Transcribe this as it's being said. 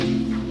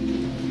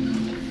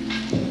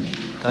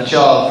Don't you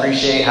all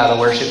appreciate how the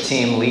worship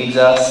team leads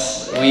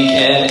us week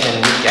in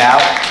and week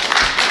out?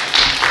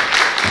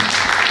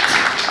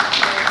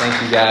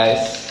 Thank you,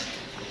 guys.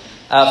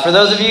 For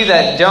those of you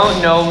that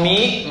don't know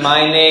me,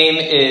 my name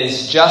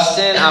is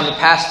Justin. I'm the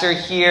pastor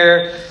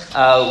here.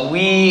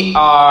 We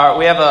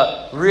have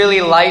a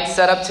really light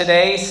setup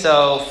today,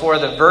 so for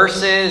the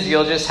verses,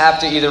 you'll just have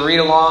to either read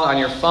along on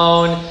your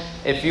phone.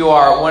 If you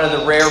are one of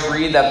the rare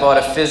breed that bought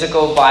a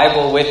physical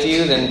Bible with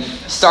you, then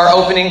start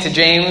opening to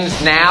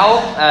James now.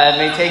 It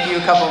may take you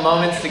a couple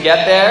moments to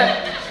get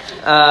there.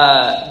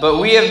 But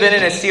we have been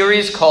in a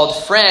series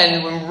called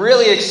Friend. We're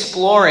really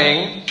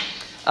exploring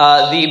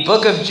the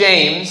book of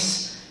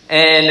James.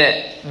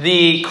 And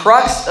the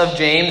crux of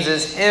James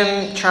is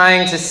him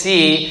trying to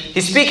see,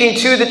 he's speaking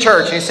to the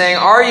church. He's saying,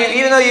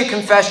 even though you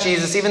confess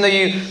Jesus, even though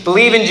you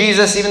believe in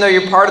Jesus, even though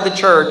you're part of the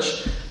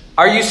church,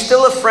 are you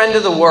still a friend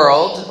of the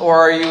world, or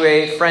are you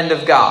a friend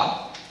of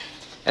God?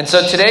 And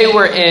so today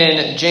we're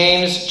in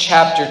James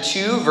chapter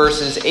 2,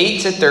 verses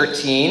 8 to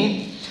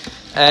 13.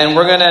 And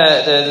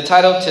the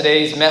title of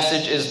today's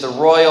message is The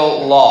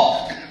Royal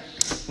Law.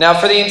 Now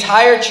for the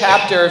entire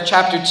chapter of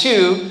chapter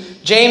 2,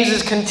 James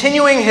is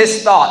continuing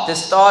his thought,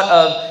 this thought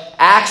of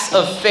acts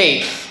of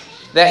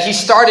faith that he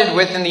started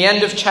with in the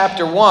end of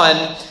chapter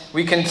 1.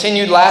 We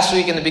continued last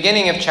week in the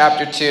beginning of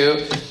chapter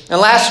 2.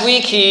 And last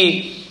week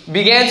he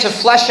began to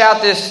flesh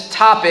out this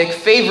topic,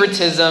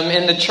 favoritism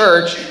in the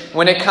church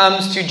when it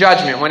comes to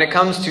judgment, when it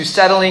comes to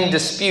settling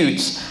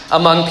disputes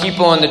among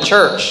people in the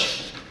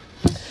church.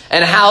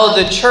 And how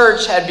the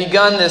church had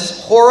begun this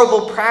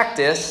horrible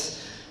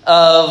practice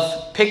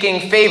of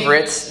picking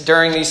favorites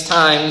during these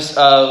times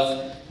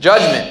of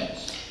judgment.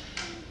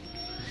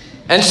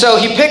 And so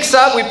he picks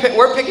up,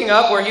 we're picking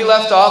up where he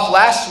left off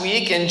last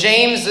week, and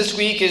James this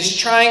week is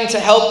trying to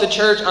help the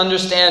church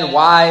understand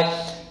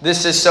why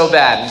this is so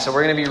bad. And so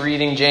we're going to be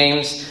reading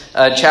James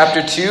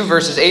chapter 2,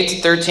 verses 8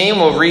 to 13.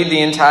 We'll read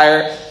the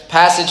entire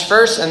passage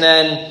first, and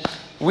then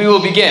we will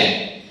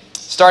begin.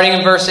 Starting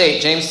in verse 8,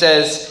 James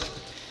says,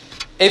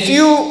 "If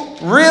you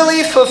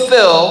really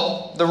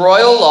fulfill the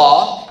royal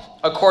law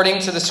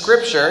according to the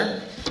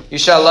scripture, you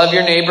shall love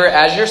your neighbor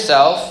as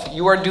yourself,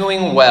 you are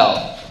doing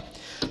well.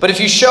 But if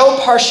you show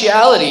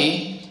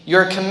partiality, you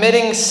are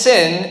committing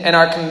sin and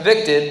are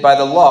convicted by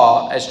the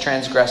law as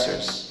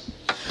transgressors.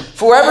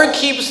 For whoever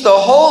keeps the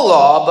whole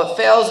law but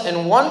fails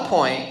in one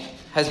point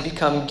has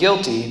become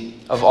guilty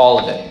of all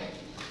of it.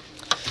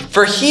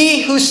 For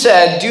he who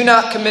said, 'Do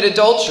not commit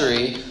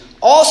adultery,'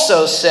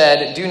 also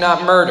said, 'Do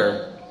not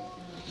murder.'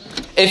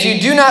 If you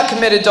do not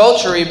commit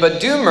adultery but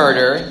do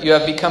murder, you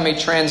have become a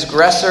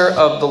transgressor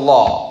of the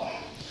law.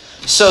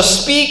 So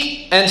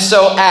speak and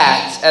so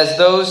act as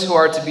those who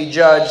are to be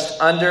judged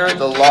under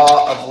the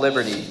law of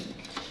liberty.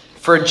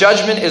 For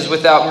judgment is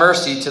without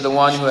mercy to the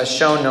one who has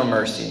shown no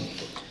mercy.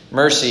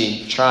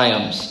 Mercy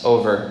triumphs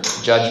over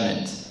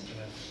judgment."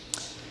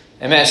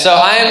 Amen. So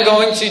I am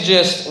going to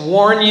just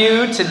warn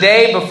you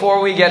today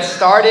before we get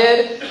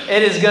started,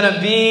 it is going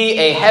to be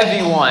a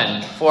heavy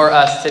one for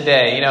us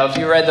today. You know, if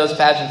you read those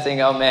passages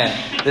thinking, oh man,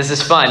 this is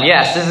fun.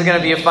 Yes, this is going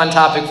to be a fun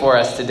topic for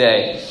us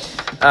today.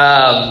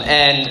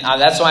 And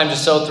that's why I'm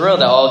just so thrilled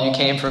that all of you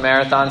came for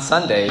Marathon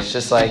Sunday. It's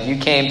just like you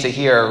came to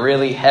hear a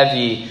really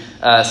heavy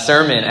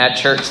sermon at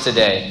church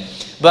today.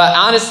 But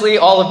honestly,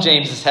 all of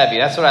James is heavy.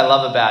 That's what I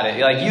love about it.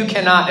 Like, you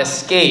cannot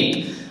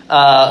escape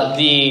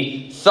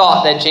the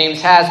thought that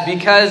James has,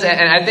 because,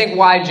 and I think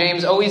why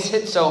James always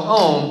hits so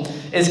home,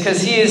 is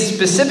because he is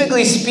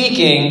specifically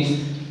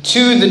speaking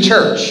to the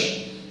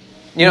church.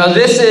 You know,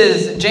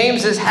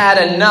 James has had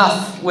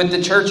enough with the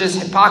church's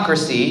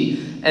hypocrisy,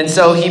 and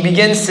so he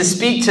begins to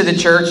speak to the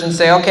church and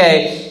say,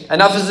 okay,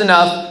 enough is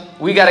enough.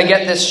 We got to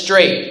get this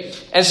straight.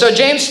 And so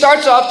James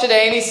starts off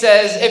today and he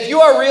says, if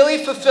you are really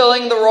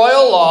fulfilling the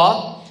royal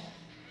law,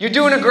 you're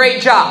doing a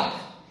great job.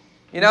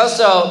 You know,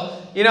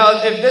 so,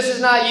 if this is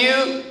not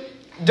you,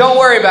 don't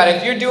worry about it.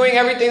 If you're doing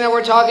everything that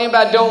we're talking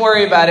about, don't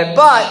worry about it.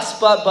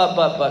 But.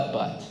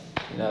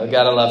 You know,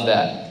 gotta love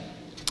that.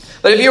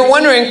 But if you're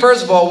wondering,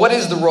 first of all, what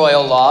is the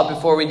royal law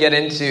before we get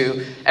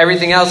into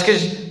everything else?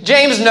 Because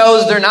James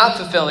knows they're not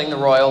fulfilling the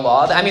royal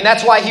law. I mean,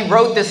 that's why he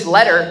wrote this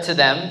letter to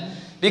them.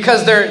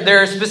 Because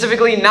they're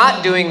specifically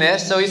not doing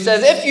this. So he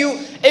says, if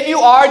you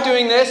are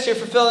doing this, you're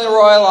fulfilling the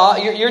royal law,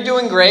 you're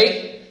doing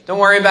great. Don't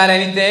worry about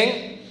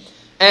anything.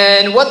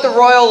 And what the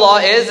royal law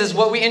is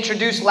what we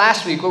introduced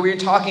last week, what we were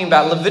talking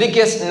about,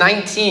 Leviticus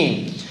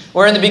 19.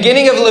 Where in the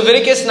beginning of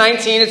Leviticus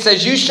 19, it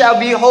says, you shall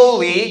be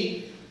holy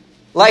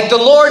like the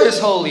Lord is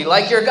holy,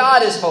 like your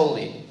God is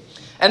holy.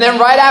 And then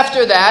right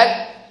after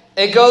that,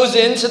 it goes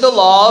into the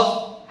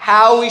law of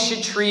how we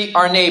should treat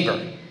our neighbor.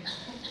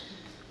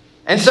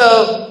 And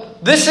so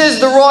this is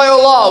the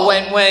royal law.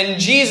 When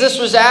Jesus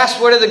was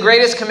asked what are the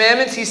greatest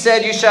commandments, he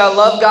said, you shall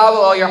love God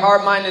with all your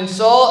heart, mind, and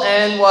soul.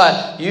 And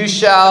what? You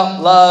shall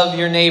love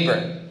your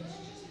neighbor.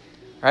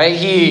 Right?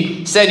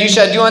 He said, you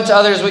shall do unto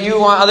others what you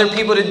want other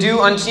people to do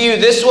unto you.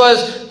 This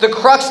was the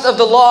crux of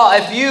the law.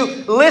 If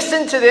you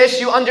listened to this,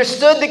 you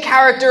understood the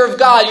character of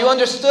God. You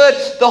understood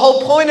the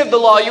whole point of the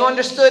law. You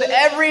understood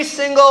every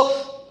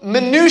single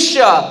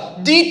minutia,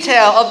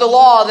 detail of the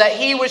law that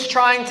he was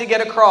trying to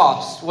get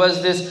across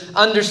was this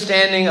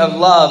understanding of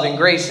love and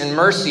grace and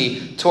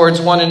mercy towards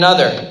one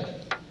another.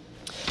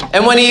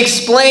 And when he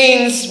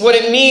explains what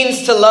it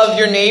means to love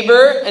your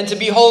neighbor and to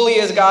be holy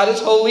as God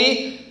is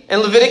holy, in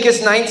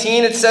Leviticus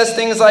 19 it says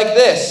things like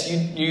this.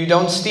 You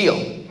don't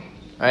steal,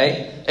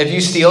 right? If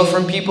you steal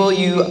from people,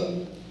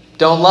 you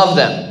don't love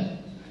them.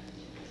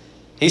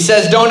 He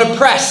says don't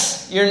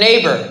oppress your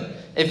neighbor.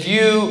 If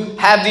you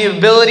have the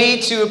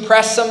ability to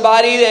oppress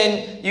somebody,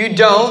 then you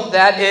don't.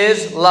 That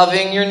is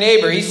loving your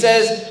neighbor. He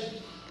says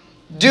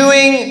do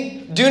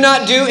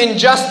not do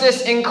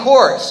injustice in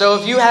court. So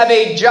if you have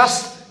a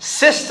just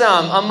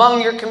system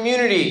among your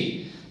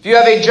community, if you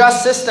have a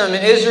just system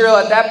in Israel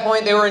at that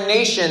point, they were a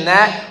nation.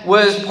 That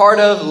was part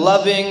of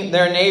loving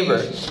their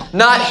neighbor.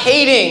 Not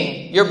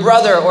hating your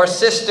brother or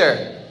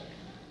sister.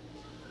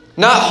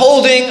 Not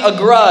holding a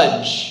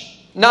grudge.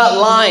 Not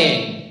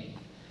lying.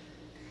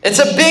 It's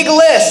a big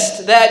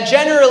list that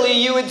generally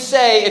you would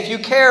say if you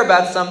care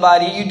about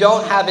somebody, you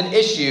don't have an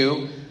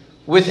issue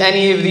with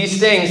any of these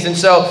things. And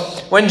so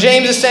when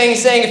James is saying,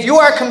 he's saying, if you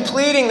are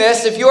completing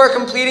this, if you are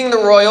completing the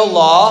royal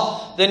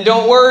law, then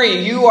don't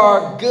worry, you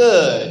are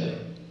good.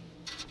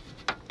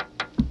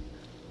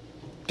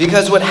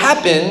 Because what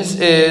happens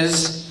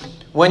is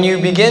when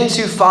you begin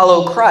to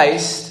follow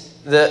Christ,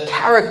 the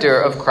character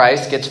of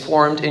Christ gets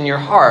formed in your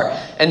heart.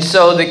 And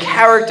so the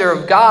character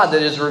of God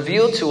that is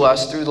revealed to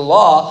us through the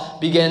law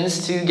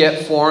begins to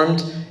get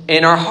formed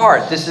in our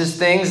heart. This is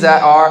things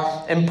that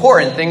are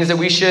important, things that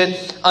we should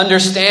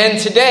understand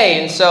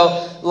today. And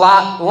so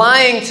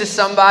lying to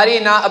somebody,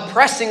 not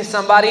oppressing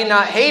somebody,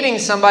 not hating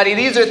somebody,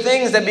 these are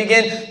things that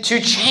begin to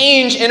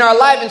change in our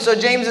life. And so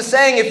James is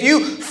saying, if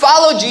you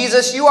follow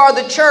Jesus, you are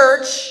the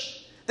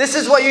church. This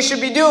is what you should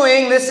be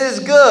doing. This is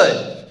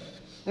good.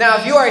 Now,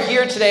 if you are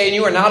here today and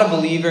you are not a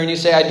believer and you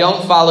say, I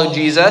don't follow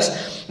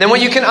Jesus, then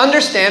what you can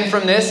understand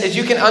from this is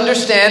you can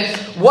understand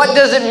what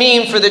does it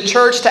mean for the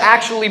church to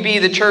actually be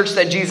the church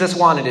that Jesus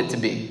wanted it to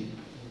be.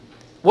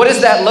 What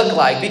does that look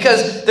like?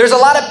 Because there's a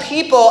lot of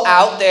people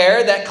out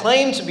there that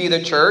claim to be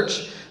the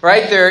church,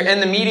 right? They're in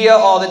the media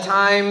all the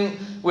time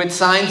with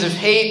signs of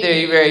hate.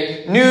 They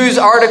write news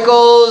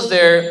articles.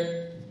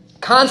 They're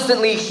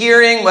constantly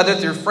hearing, whether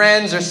through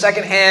friends or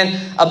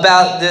secondhand,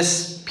 about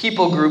this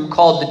people group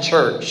called the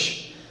church.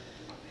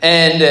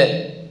 And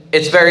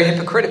it's very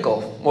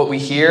hypocritical, what we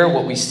hear,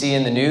 what we see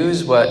in the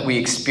news, what we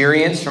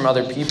experience from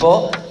other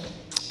people.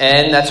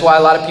 And that's why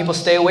a lot of people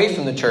stay away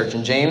from the church.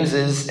 And James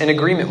is in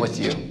agreement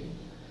with you.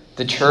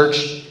 The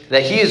church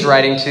that he is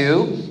writing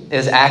to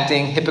is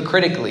acting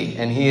hypocritically,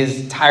 and he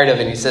is tired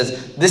of it. He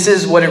says, this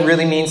is what it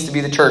really means to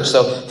be the church.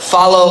 So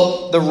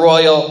follow the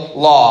royal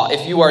law.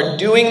 If you are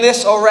doing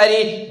this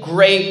already,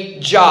 great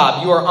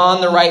job. You are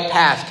on the right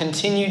path.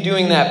 Continue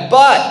doing that.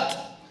 But,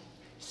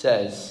 he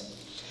says,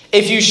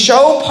 if you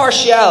show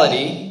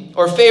partiality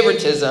or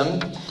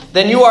favoritism,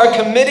 then you are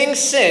committing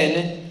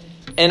sin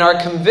and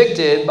are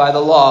convicted by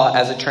the law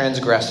as a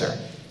transgressor.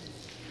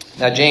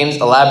 Now, James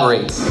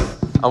elaborates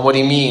on what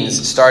he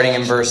means, starting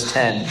in verse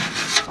 10.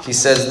 He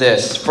says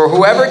this, for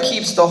whoever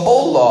keeps the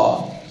whole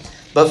law,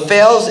 but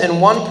fails in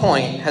one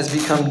point, has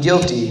become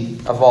guilty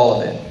of all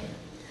of it.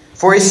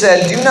 For he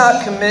said,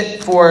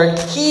 for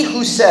he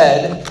who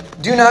said,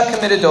 do not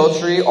commit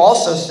adultery,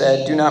 also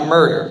said, do not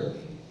murder.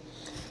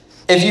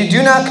 If you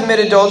do not commit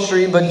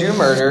adultery, but do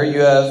murder, you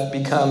have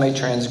become a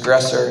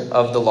transgressor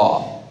of the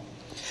law.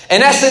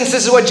 In essence,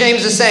 this is what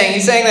James is saying.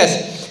 He's saying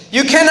this,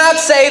 you cannot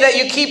say that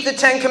you keep the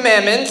 10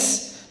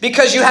 Commandments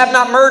because you have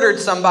not murdered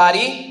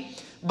somebody,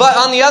 but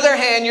on the other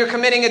hand, you're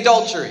committing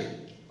adultery.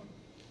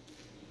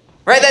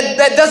 Right?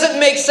 That doesn't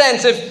make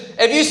sense.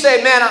 If you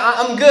say, man,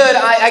 I'm good,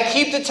 I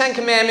keep the 10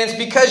 Commandments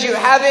because you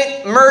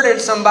haven't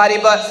murdered somebody,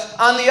 but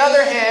on the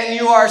other hand,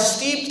 you are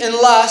steeped in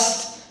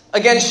lust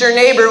against your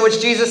neighbor,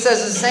 which Jesus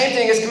says is the same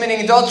thing as committing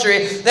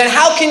adultery, then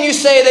how can you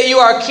say that you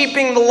are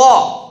keeping the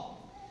law?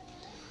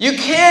 You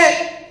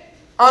can't,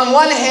 on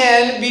one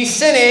hand, be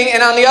sinning,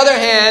 and on the other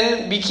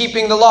hand, be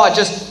keeping the law.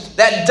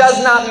 That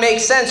does not make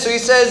sense. So he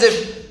says,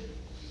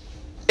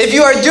 if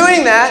you are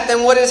doing that,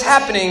 then what is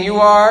happening? You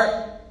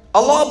are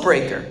a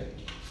lawbreaker.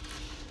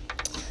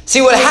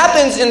 See, what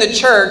happens in the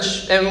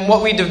church and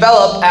what we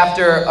develop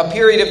after a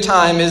period of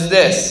time is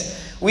this.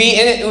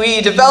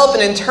 We develop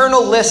an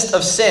internal list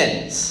of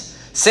sins.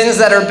 Sins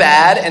that are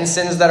bad and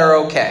sins that are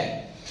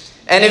okay.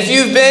 And if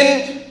you've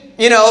been,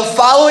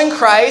 following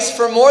Christ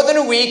for more than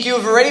a week,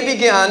 you've already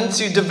begun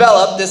to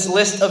develop this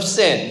list of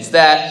sins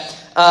that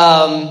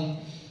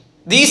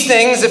these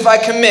things, if I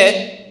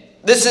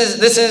commit, this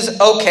is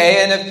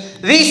okay. And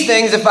if these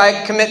things, if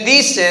I commit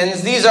these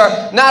sins, these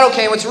are not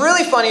okay. And what's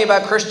really funny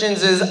about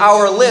Christians is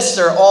our lists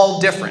are all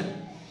different.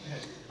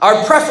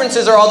 Our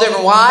preferences are all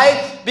different.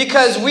 Why?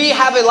 Because we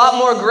have a lot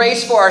more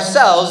grace for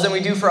ourselves than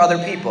we do for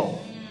other people.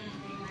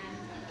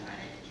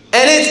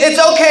 And it's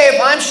okay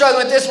if I'm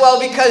struggling with this,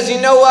 because you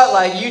know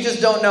what? You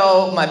just don't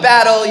know my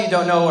battle. You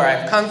don't know where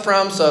I've come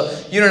from, so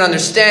you don't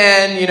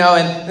understand,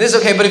 and this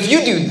is okay. But if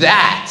you do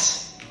that,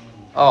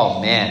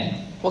 oh man,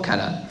 what kind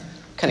of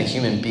kind of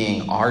human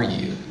being are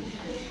you?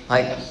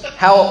 Like,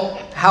 how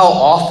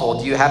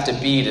awful do you have to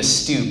be to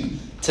stoop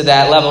to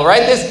that level,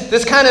 right?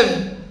 This kind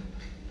of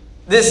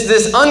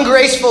this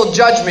ungraceful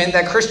judgment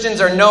that Christians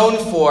are known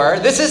for.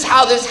 This is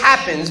how this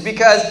happens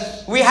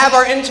because we have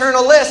our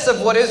internal lists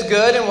of what is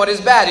good and what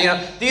is bad.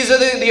 These are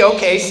the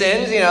okay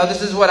sins.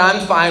 This is what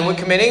I'm fine with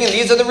committing, and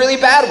these are the really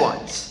bad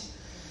ones.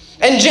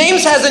 And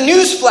James has a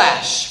news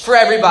flash for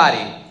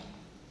everybody.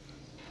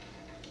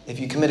 If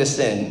you commit a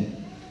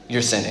sin,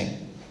 you're sinning.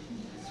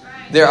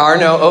 There are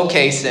no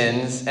okay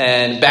sins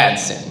and bad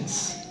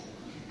sins.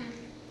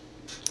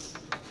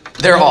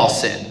 They're all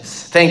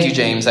sins. Thank you,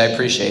 James. I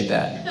appreciate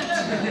that.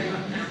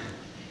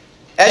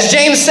 As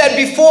James said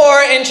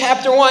before in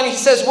chapter 1, he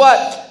says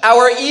what?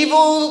 Our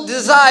evil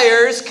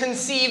desires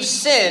conceive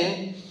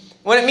sin.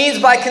 What it means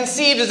by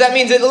conceived is that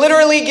means it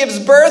literally gives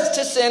birth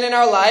to sin in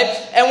our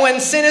life. And when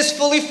sin is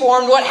fully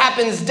formed, what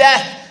happens?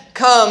 Death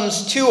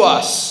comes to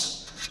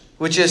us,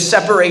 which is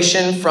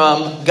separation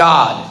from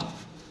God.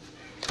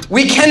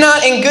 We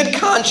cannot in good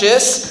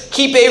conscience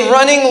keep a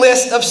running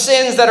list of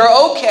sins that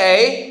are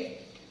okay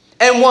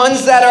and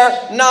ones that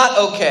are not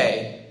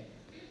okay.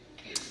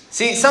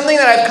 See, something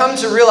that I've come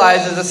to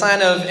realize as a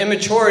sign of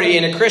immaturity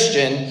in a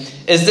Christian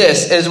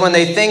is when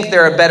they think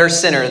they're a better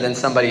sinner than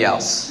somebody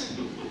else.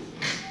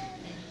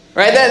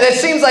 Right? That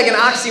seems like an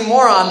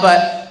oxymoron,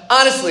 but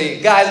honestly,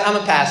 guys, I'm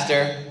a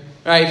pastor.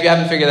 Right? If you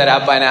haven't figured that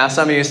out by now,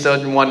 some of you are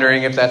still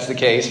wondering if that's the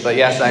case, but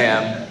yes, I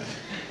am.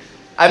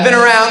 I've been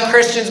around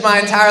Christians my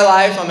entire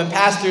life. I'm a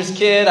pastor's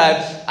kid.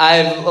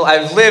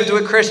 I've lived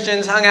with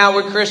Christians, hung out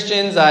with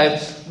Christians.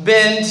 I've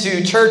been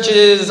to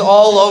churches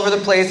all over the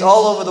place,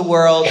 all over the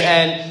world.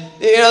 And,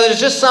 there's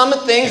just some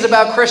things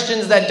about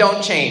Christians that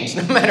don't change,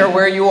 no matter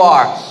where you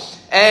are.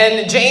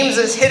 And James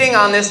is hitting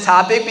on this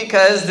topic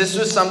because this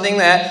was something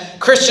that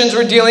Christians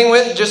were dealing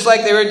with, just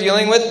like they were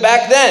dealing with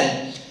back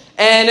then.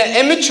 And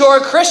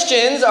immature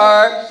Christians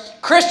are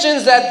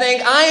Christians that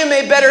think, I am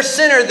a better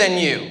sinner than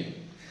you.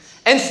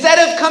 Instead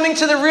of coming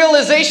to the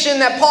realization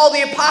that Paul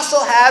the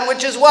Apostle had,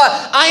 which is what?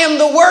 I am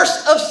the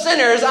worst of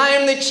sinners. I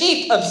am the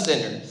chief of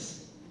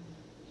sinners.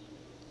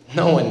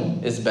 No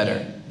one is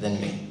better than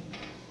me.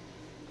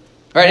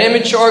 Right? An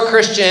immature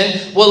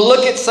Christian will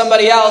look at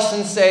somebody else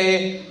and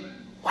say,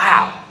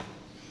 wow.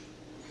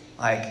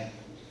 Like,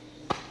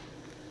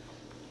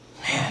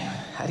 man,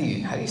 how do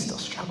you still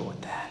struggle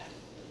with that?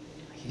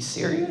 Are you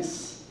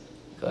serious?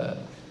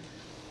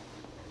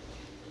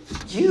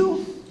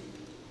 You?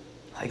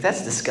 Like,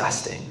 that's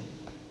disgusting.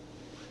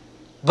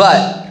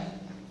 But,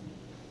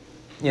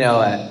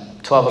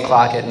 at 12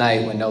 o'clock at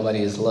night when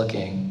nobody is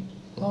looking,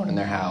 alone in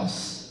their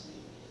house,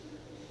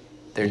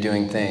 they're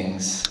doing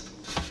things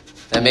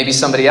that maybe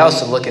somebody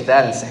else will look at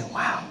that and say,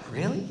 wow,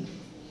 really?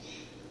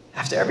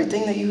 After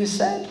everything that you have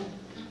said?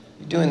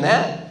 You're doing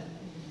that?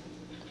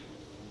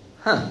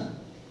 Huh.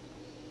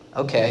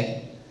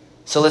 Okay.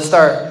 So let's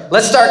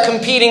start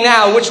competing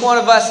now. Which one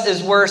of us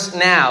is worse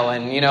now?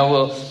 And,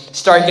 we'll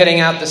start getting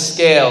out the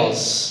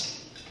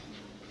scales.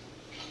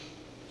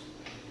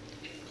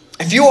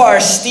 If you are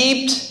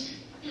steeped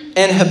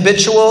in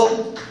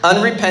habitual,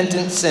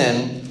 unrepentant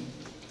sin,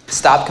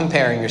 stop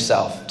comparing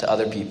yourself to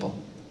other people.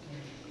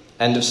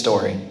 End of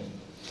story.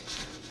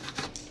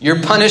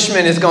 Your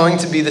punishment is going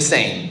to be the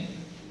same.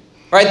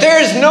 Right?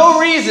 There is no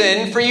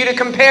reason for you to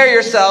compare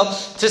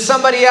yourself to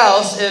somebody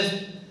else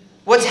if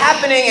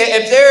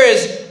there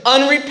is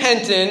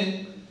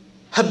unrepentant,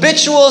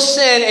 habitual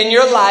sin in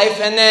your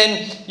life, and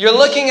then you're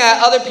looking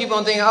at other people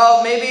and thinking,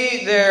 oh,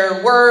 maybe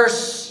they're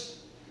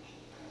worse.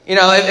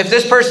 If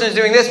this person is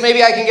doing this,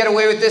 maybe I can get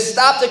away with this.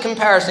 Stop the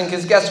comparison,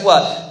 because guess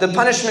what? The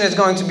punishment is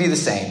going to be the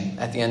same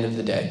at the end of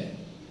the day.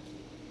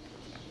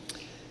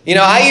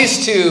 I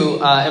used to,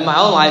 in my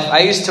own life, I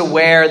used to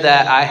wear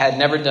that I had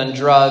never done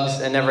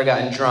drugs and never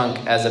gotten drunk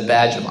as a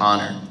badge of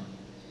honor.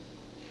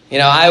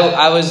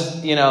 I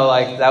was,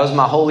 that was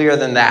my holier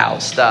than thou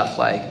stuff.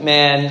 Like,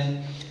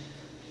 man,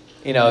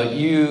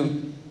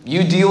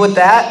 you deal with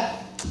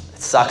that,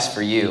 it sucks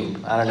for you.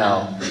 I don't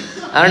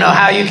know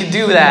how you could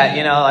do that,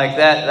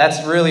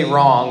 that's really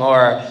wrong.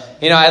 Or,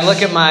 I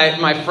look at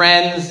my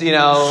friends,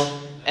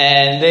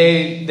 and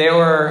they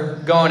were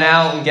going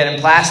out and getting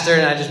plastered,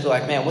 and I'd just be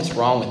like, man, what's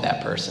wrong with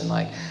that person?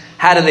 Like,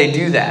 how do they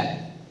do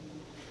that?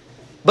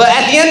 But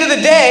at the end of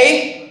the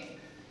day,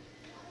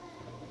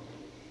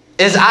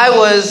 is I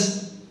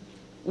was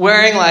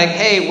wearing like,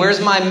 hey, where's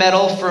my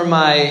medal for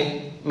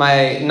my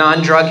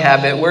non-drug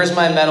habit? Where's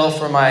my medal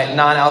for my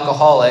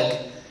non-alcoholic?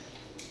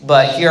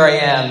 But here I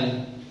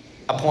am,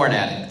 a porn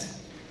addict.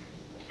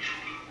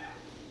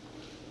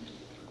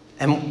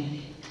 And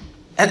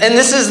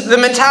this is the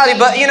mentality,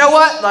 but you know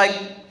what? Like,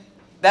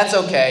 that's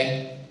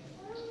okay.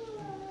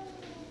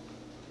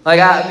 Like,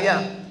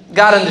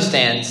 God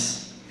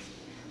understands.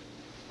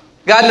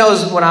 God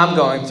knows what I'm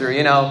going through,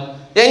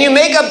 And you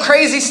make up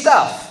crazy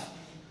stuff.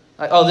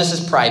 Like, oh, this is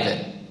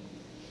private.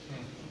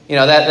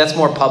 That's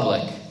more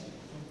public.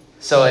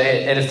 So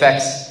it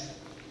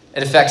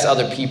affects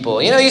other people.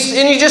 And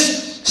you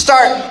just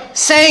start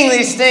saying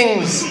these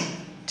things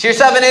to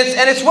yourself,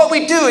 and it's what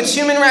we do. It's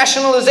human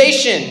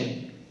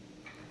rationalization.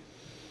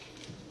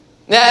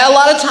 Now, a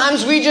lot of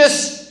times we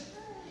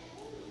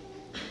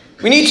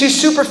need to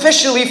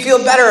superficially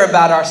feel better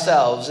about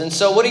ourselves. And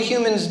so what do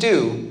humans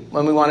do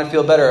when we want to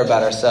feel better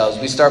about ourselves?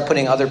 We start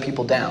putting other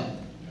people down.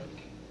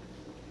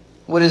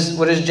 What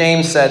is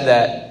James said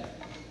that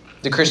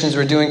the Christians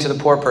were doing to the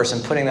poor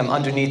person, putting them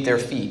underneath their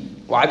feet?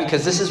 Why?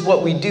 Because this is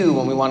what we do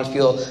when we want to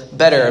feel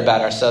better about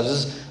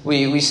ourselves.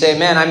 We say,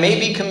 man, I may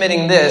be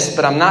committing this,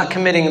 but I'm not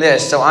committing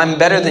this, so I'm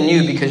better than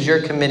you because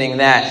you're committing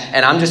that,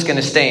 and I'm just going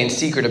to stay in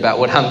secret about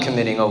what I'm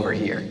committing over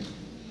here.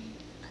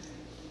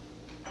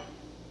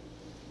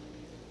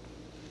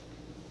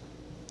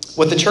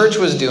 What the church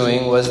was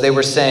doing was they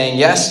were saying,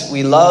 yes,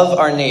 we love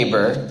our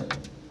neighbor,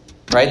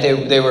 right?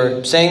 They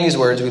were saying these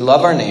words, we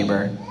love our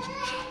neighbor,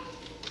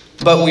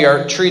 but we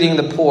are treating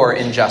the poor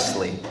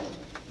unjustly.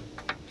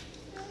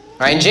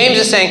 Right? And James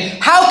is saying,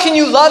 how can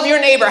you love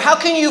your neighbor? How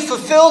can you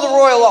fulfill the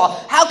royal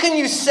law? How can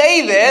you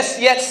say this,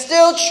 yet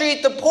still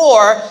treat the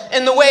poor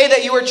in the way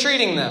that you are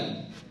treating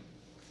them?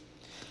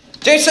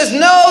 James says,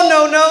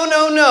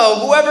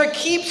 no. Whoever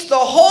keeps the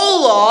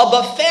whole law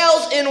but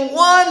fails in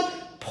one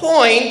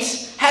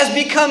point has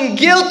become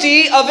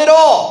guilty of it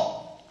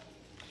all.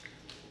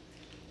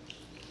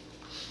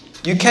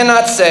 You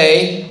cannot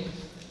say,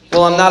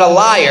 well, I'm not a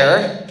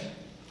liar,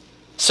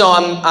 so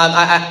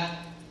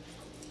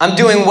I'm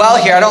doing well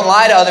here. I don't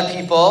lie to other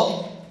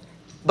people,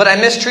 but I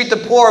mistreat the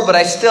poor, but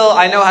I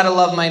know how to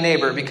love my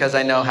neighbor because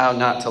I know how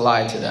not to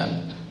lie to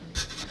them.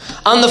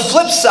 On the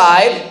flip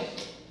side,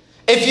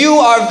 if you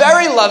are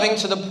very loving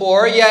to the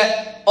poor,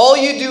 yet all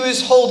you do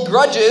is hold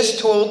grudges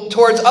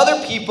towards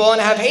other people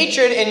and have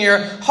hatred in your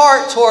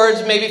heart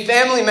towards maybe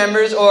family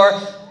members or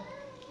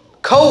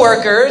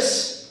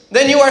co-workers,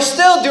 then you are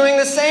still doing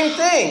the same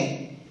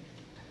thing.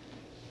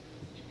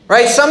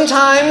 Right?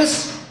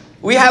 Sometimes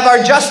we have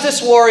our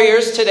justice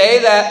warriors today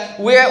that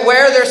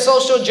wear their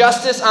social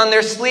justice on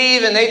their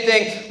sleeve, and they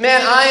think,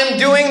 man, I am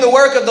doing the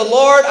work of the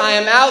Lord. I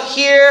am out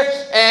here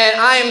and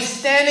I am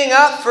standing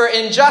up for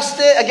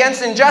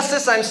against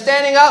injustice. I'm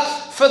standing up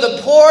for the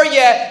poor,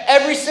 yet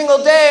every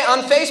single day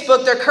on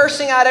Facebook they're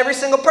cursing out every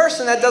single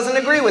person that doesn't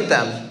agree with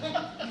them.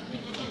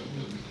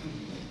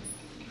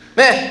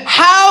 Man,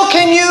 how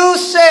can you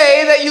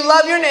say that you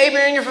love your neighbor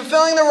and you're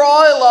fulfilling the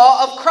royal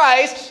law of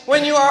Christ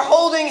when you are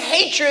holding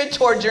hatred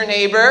towards your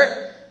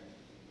neighbor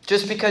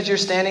just because you're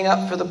standing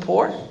up for the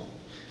poor?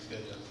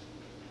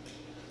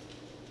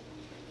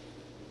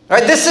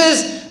 Right? This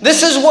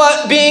is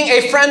what being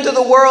a friend of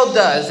the world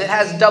does. It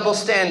has double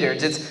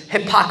standards. It's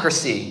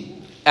hypocrisy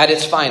at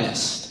its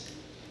finest.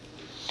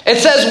 It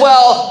says,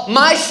 well,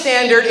 my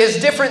standard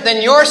is different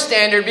than your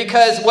standard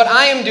because what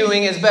I am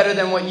doing is better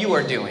than what you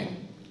are doing.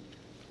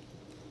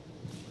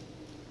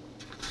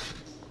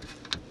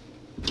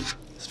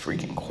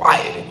 Freaking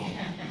quiet in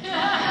here.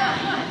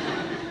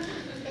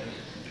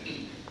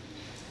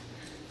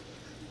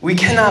 We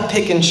cannot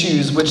pick and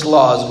choose which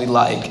laws we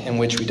like and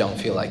which we don't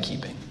feel like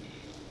keeping.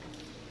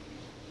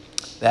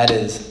 That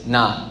is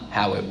not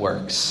how it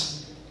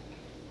works.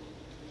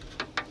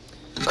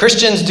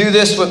 Christians do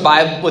this with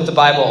the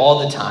Bible all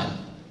the time.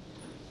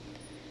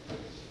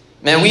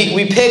 Man,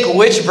 we pick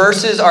which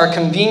verses are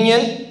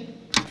convenient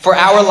for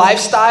our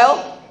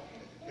lifestyle,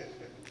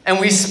 and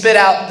we spit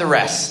out the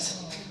rest.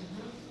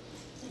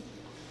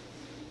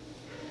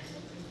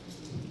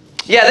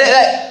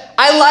 Yeah,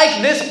 I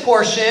like this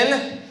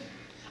portion.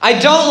 I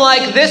don't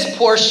like this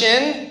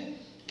portion.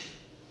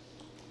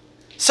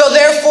 So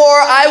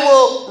therefore, I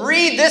will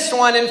read this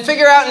one and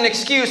figure out an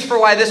excuse for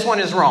why this one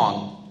is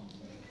wrong.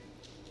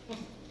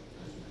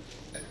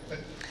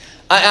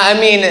 I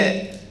mean,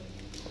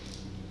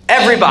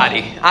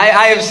 everybody.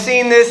 I have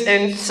seen this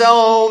in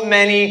so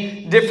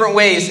many different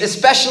ways.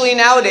 Especially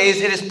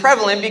nowadays, it is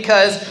prevalent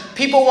because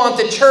people want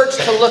the church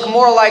to look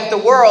more like the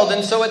world.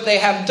 And so what they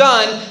have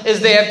done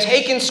is they have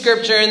taken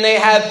Scripture and they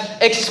have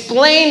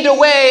explained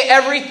away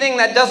everything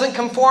that doesn't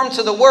conform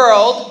to the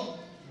world.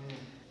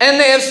 And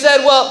they have said,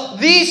 well,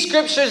 these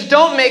Scriptures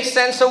don't make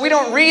sense, so we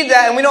don't read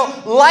that and we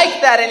don't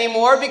like that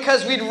anymore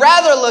because we'd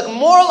rather look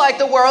more like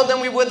the world than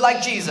we would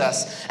like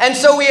Jesus. And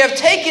so we have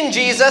taken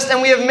Jesus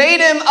and we have made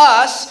him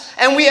us,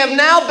 and we have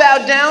now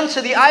bowed down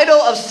to the idol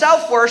of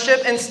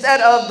self-worship instead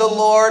of the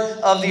Lord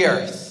of the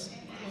earth.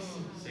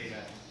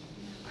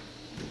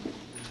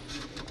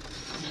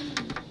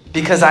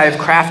 Because I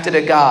have crafted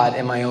a God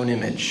in my own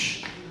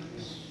image.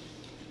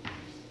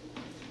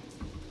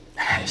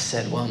 And I've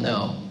said, well,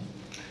 no.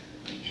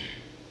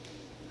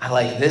 I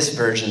like this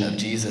version of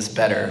Jesus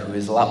better, who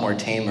is a lot more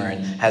tamer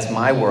and has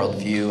my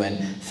worldview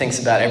and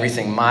thinks about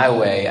everything my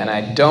way. And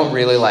I don't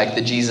really like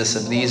the Jesus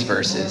of these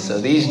verses.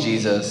 So these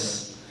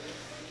Jesus,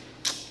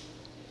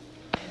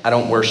 I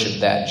don't worship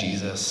that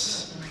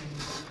Jesus.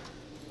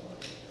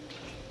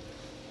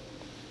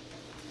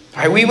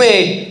 All right, we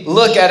may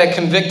look at a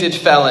convicted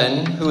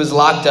felon who is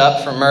locked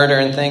up for murder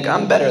and think,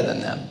 I'm better than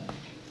them.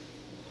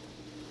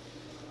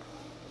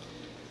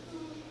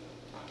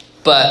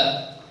 But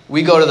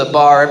we go to the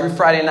bar every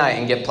Friday night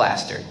and get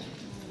plastered.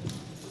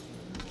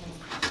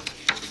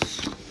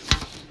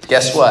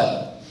 Guess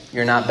what?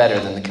 You're not better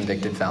than the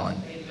convicted felon.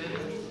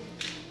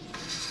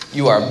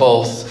 you are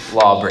both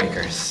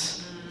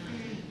lawbreakers.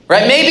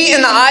 Right? Maybe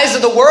in the eyes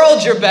of the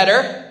world, you're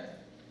better.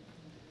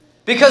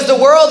 Because the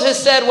world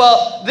has said,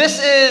 well,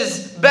 this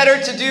is better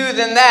to do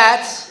than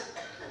that.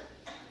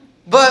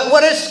 But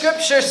what does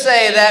Scripture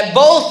say? That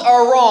both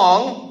are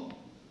wrong.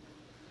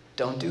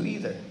 Don't do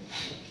either.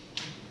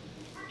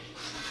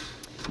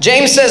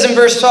 James says in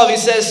verse 12, he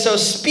says, so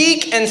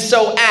speak and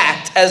so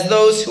act as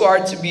those who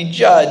are to be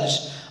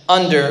judged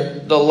under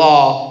the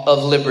law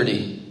of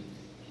liberty.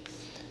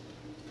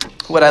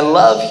 What I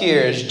love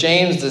here is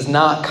James does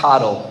not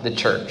coddle the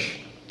church.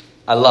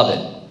 I love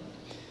it.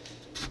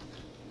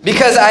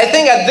 Because I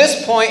think at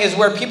this point is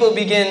where people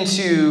begin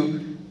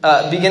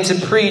to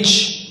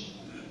preach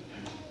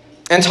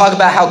and talk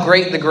about how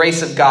great the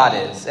grace of God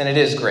is. And it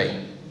is great.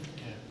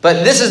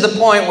 But this is the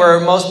point where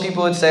most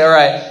people would say, all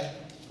right,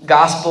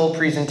 gospel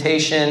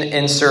presentation,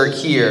 insert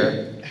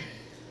here.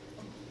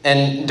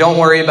 And don't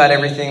worry about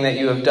everything that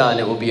you have done.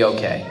 It will be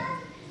okay.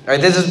 All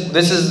right,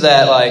 this is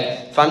that,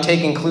 like, if I'm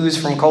taking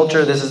clues from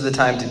culture, this is the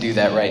time to do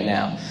that right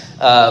now.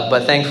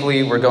 But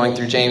thankfully, we're going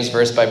through James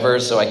verse by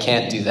verse, so I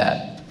can't do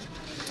that.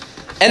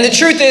 And the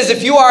truth is,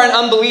 if you are an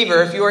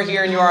unbeliever, if you are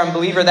here and you are an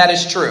unbeliever, that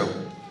is true.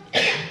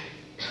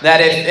 That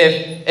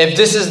if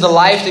this is the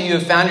life that you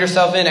have found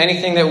yourself in,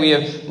 anything that we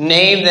have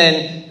named,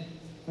 then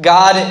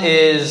God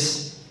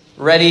is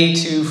ready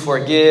to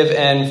forgive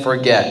and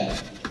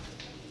forget.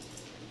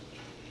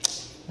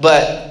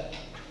 But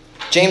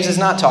James is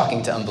not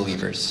talking to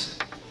unbelievers.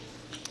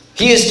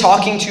 He is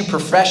talking to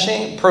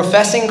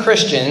professing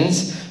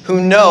Christians who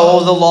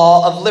know the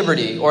law of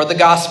liberty or the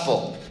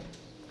gospel.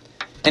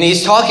 And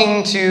he's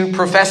talking to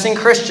professing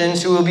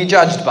Christians who will be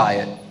judged by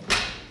it.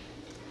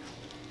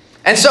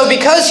 And so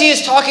because he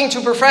is talking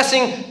to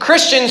professing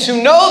Christians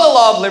who know the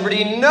law of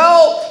liberty,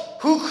 know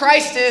who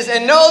Christ is,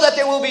 and know that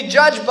they will be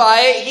judged by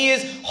it, he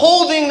is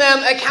holding them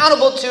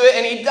accountable to it,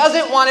 and he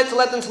doesn't want it to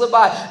let them slip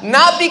by.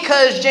 Not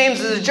because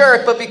James is a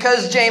jerk, but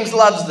because James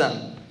loves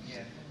them.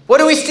 Yeah. What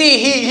do we see?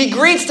 He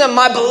greets them,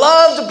 my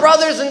beloved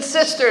brothers and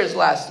sisters,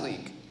 last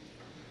week.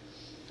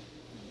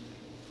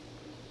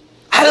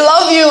 I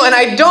love you, and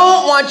I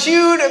don't want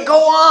you to go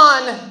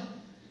on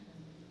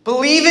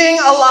believing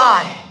a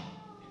lie,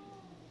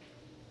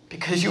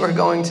 because you are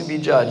going to be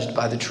judged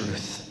by the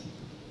truth.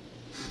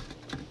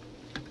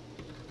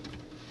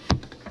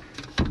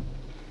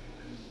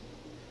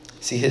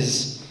 See,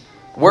 his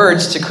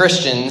words to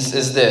Christians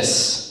is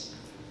this: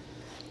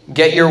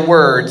 get your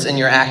words and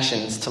your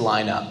actions to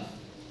line up.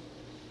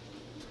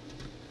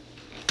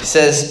 He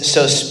says,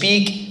 so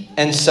speak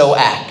and so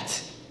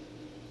act.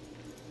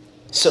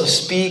 So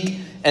speak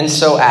and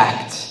so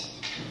act.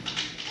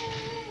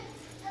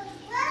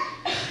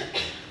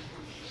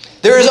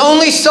 There is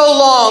only so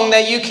long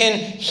that you can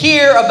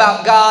hear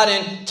about God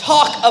and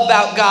talk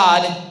about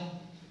God,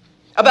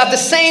 about the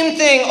same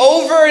thing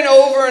over and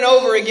over and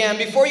over again,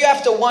 before you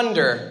have to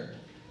wonder,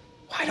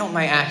 why don't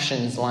my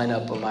actions line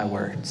up with my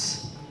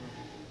words?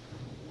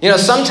 You know,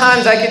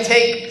 sometimes I could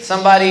take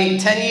somebody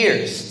 10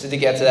 years to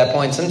get to that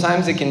point.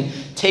 Sometimes it can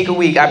take a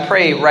week. I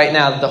pray right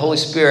now that the Holy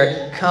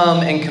Spirit come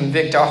and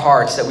convict our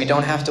hearts, that we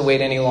don't have to wait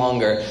any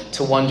longer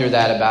to wonder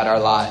that about our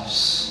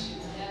lives.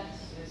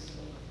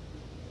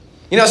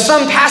 You know,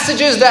 some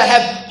passages that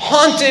have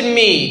haunted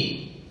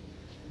me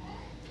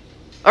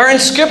are in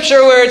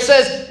Scripture where it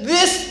says,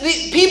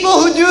 these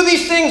people who do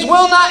these things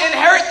will not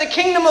inherit the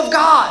kingdom of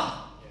God.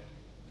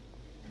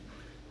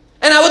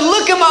 And I would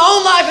look at my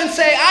own life and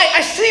say,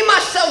 I see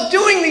myself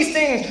doing these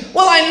things.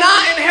 Will I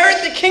not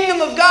inherit the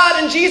kingdom of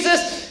God? And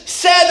Jesus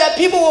said that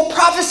people will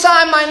prophesy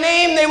in my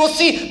name. They will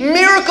see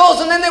miracles,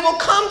 and then they will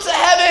come to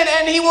heaven,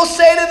 and he will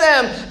say to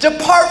them,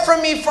 depart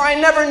from me, for I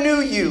never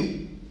knew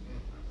you.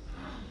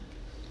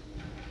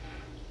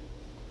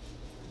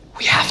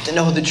 We have to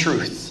know the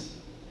truth.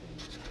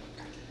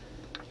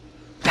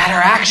 That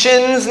our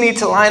actions need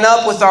to line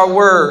up with our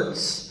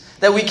words.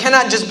 That we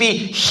cannot just be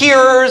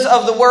hearers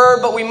of the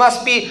word, but we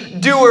must be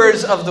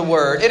doers of the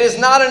word. It is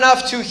not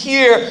enough to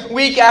hear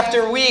week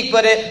after week,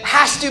 but it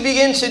has to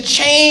begin to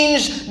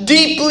change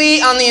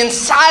deeply on the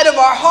inside of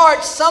our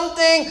hearts.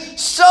 Something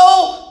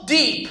so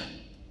deep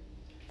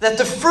that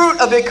the fruit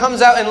of it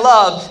comes out in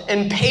love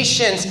and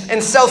patience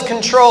and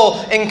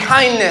self-control and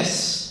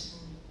kindness.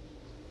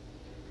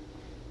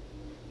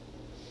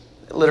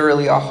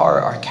 Literally, our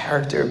heart, our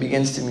character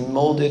begins to be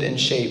molded and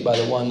shaped by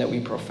the one that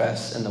we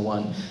profess and the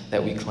one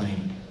that we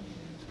claim.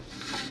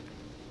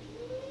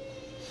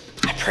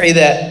 I pray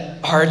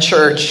that our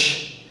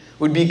church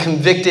would be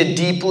convicted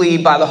deeply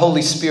by the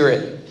Holy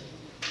Spirit.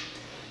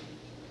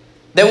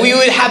 That we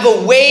would have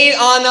a weight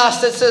on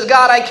us that says,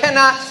 God, I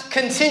cannot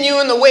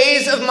continue in the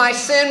ways of my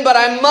sin, but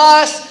I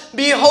must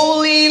be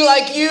holy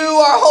like you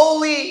are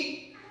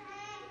holy.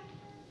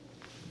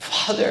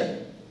 Father,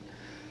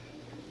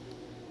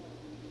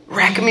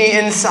 wreck me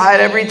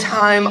inside every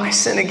time I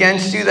sin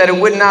against you, that it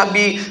would not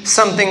be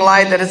something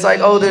light, that it's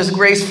like, oh, there's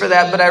grace for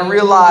that. But I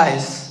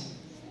realize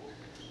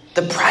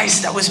the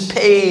price that was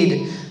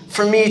paid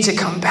for me to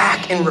come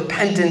back in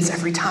repentance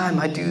every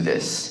time I do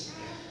this.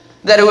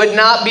 That it would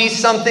not be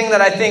something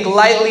that I think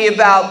lightly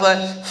about,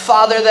 but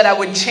Father, that I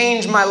would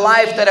change my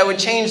life, that I would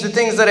change the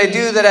things that I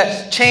do, that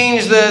I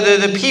change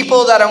the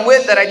people that I'm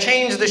with, that I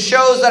change the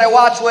shows that I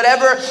watch,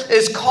 whatever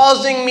is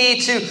causing me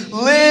to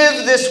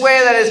live this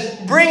way, that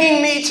is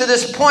bringing me to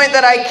this point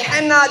that I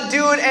cannot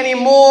do it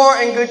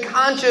anymore in good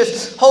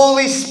conscience.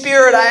 Holy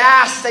Spirit, I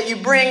ask that you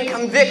bring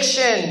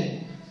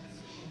conviction,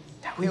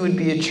 that we would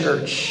be a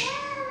church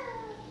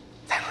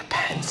that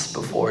repents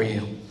before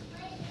you.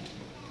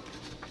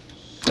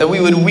 That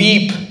we would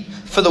weep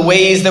for the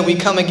ways that we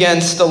come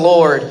against the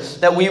Lord.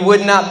 That we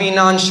would not be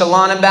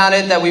nonchalant about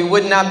it. That we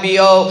would not be,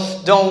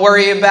 don't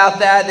worry about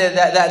that.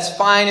 That's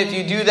fine if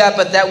you do that.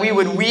 But that we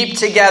would weep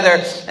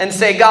together and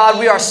say, God,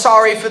 we are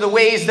sorry for the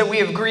ways that we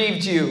have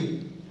grieved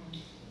you.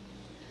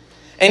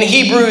 In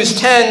Hebrews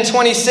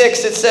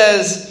 10:26 it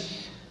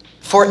says,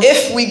 for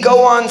if we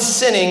go on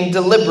sinning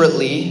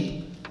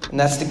deliberately, and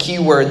that's the key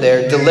word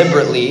there,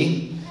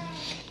 deliberately,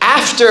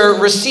 after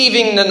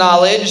receiving the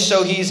knowledge,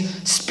 so he's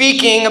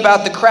speaking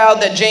about the crowd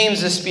that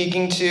James is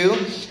speaking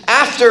to.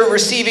 After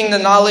receiving the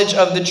knowledge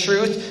of the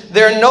truth,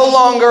 there no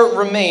longer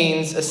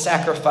remains a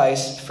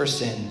sacrifice for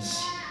sins,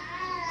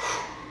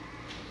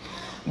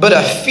 but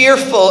a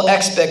fearful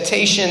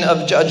expectation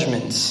of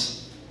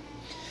judgments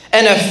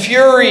and a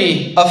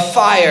fury of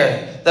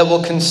fire that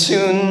will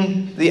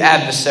consume the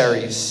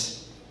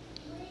adversaries.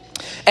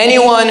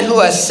 Anyone who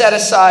has set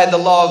aside the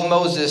law of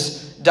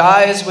Moses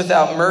dies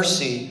without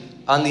mercy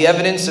on the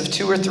evidence of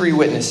 2 or 3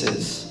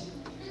 witnesses.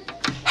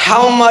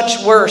 How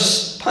much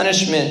worse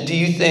punishment do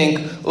you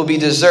think will be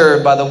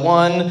deserved by the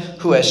one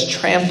who has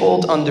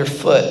trampled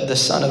underfoot the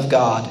Son of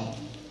God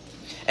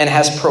and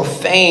has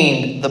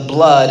profaned the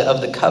blood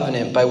of the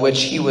covenant by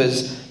which he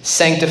was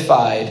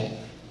sanctified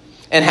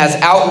and has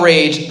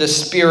outraged the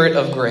Spirit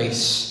of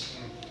grace?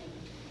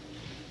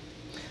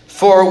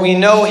 For we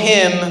know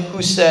him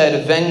who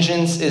said,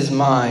 vengeance is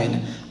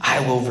mine, I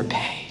will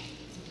repay.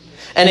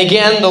 And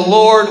again, the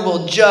Lord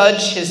will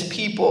judge his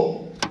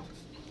people.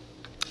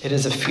 It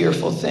is a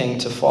fearful thing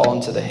to fall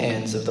into the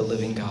hands of the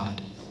living God.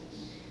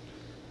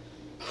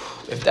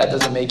 If that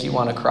doesn't make you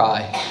want to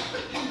cry,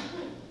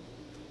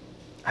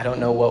 I don't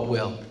know what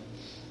will.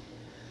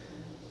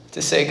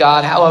 To say,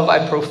 God, how have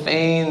I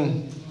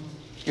profaned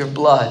your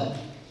blood?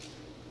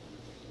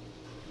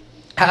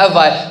 How have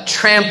I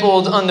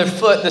trampled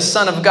underfoot the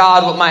Son of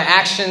God with my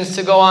actions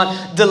to go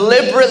on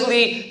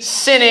deliberately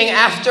sinning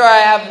after I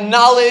have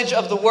knowledge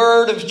of the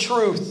word of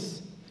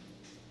truth?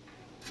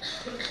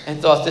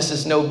 And thought, this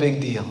is no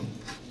big deal.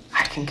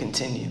 I can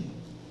continue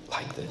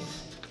like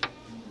this.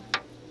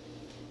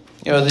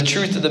 You know, the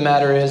truth of the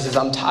matter is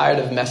I'm tired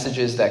of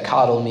messages that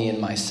coddle me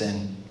in my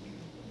sin.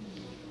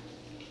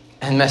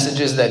 And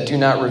messages that do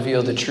not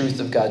reveal the truth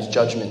of God's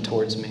judgment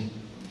towards me.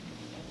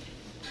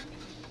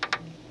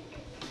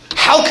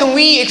 How can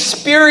we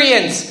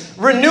experience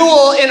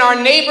renewal in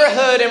our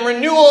neighborhood and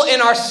renewal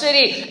in our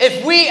city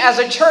if we as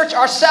a church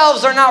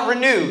ourselves are not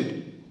renewed?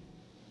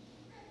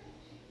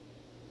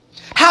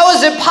 How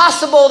is it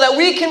possible that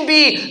we can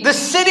be the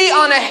city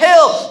on a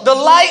hill, the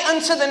light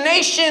unto the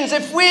nations,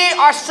 if we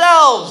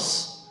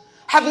ourselves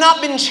have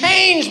not been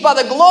changed by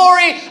the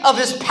glory of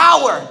his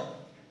power?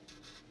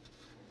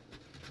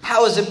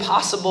 How is it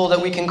possible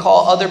that we can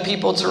call other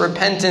people to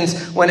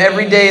repentance when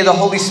every day the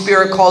Holy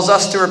Spirit calls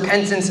us to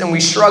repentance and we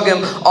shrug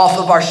him off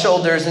of our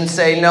shoulders and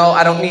say, no,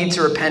 I don't need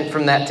to repent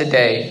from that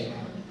today.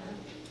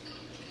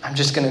 I'm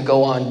just going to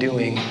go on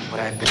doing what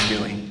I've been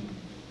doing.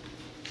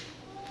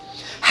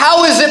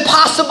 How is it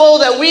possible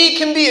that we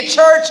can be a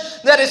church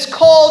that is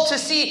called to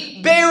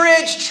see Bay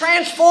Ridge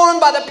transformed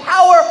by the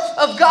power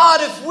of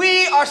God if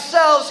we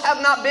ourselves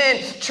have not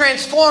been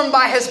transformed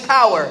by his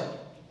power?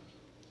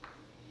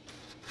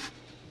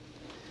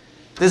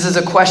 This is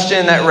a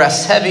question that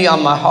rests heavy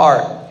on my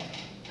heart,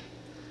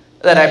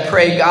 that I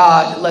pray,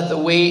 God, let the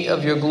weight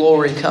of your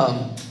glory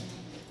come.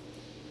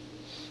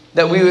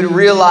 That we would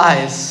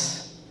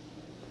realize,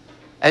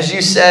 as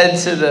you said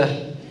to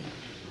the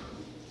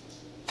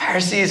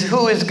Pharisees,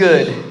 who is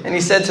good? And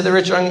he said to the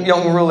rich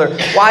young ruler,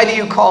 why do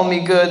you call me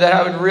good? That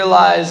I would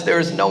realize there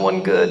is no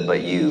one good but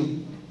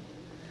you.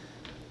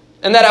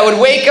 And that I would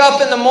wake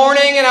up in the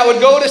morning and I would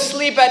go to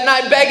sleep at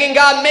night begging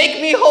God,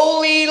 make me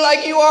holy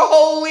like you are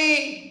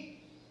holy.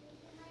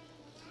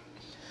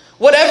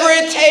 Whatever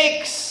it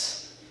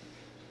takes,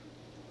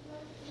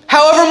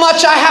 however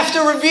much I have to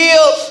reveal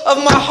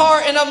of my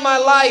heart and of my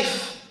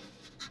life.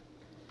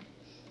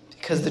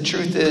 Because the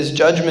truth is,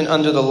 judgment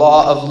under the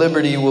law of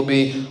liberty will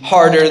be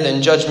harder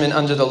than judgment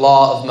under the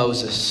law of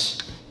Moses.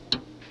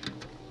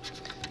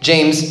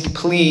 James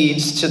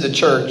pleads to the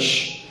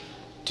church,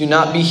 do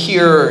not be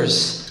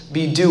hearers,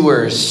 be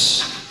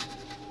doers.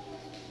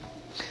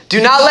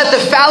 Do not let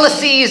the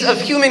fallacies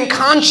of human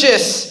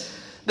conscience,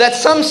 that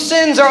some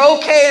sins are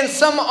okay and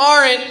some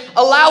aren't,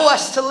 allow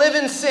us to live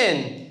in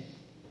sin.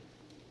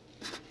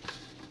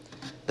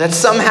 That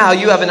somehow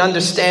you have an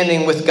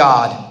understanding with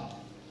God,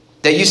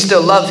 that you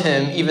still love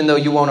him even though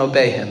you won't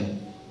obey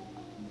him.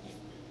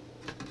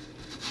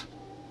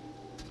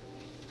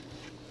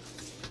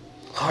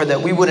 Lord,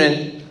 that we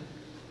wouldn't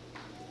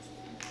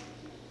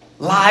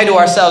lie to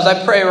ourselves.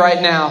 I pray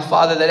right now,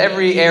 Father, that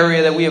every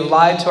area that we have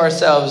lied to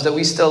ourselves, that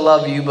we still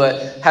love you,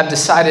 but have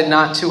decided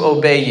not to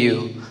obey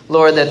you,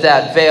 Lord,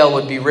 that veil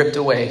would be ripped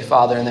away,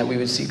 Father, and that we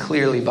would see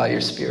clearly by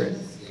your Spirit.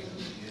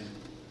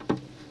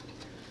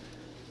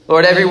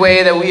 Lord, every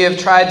way that we have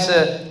tried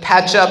to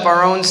patch up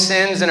our own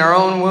sins and our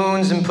own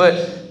wounds and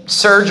put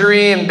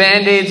surgery and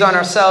Band-Aids on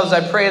ourselves, I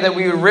pray that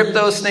we would rip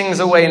those things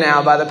away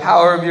now by the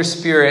power of your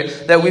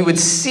Spirit, that we would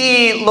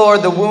see,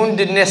 Lord, the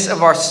woundedness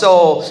of our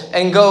soul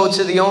and go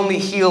to the only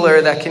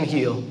healer that can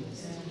heal.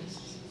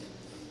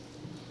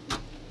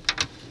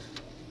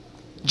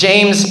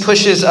 James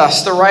pushes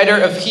us. The writer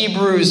of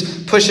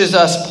Hebrews pushes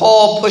us.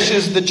 Paul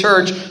pushes the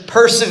church.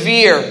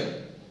 Persevere.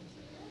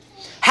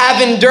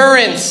 Have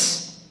endurance.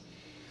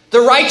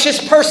 The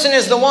righteous person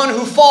is the one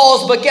who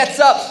falls but gets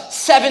up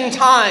 7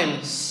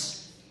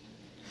 times.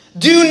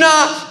 Do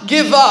not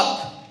give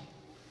up.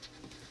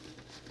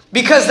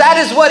 Because that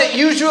is what it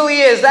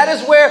usually is. That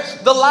is where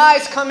the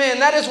lies come in.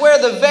 That is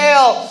where the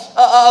veil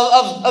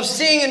of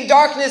seeing in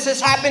darkness has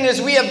happened,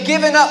 is we have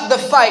given up the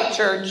fight,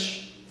 church.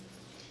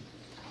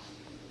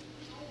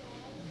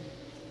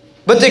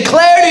 But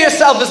declare to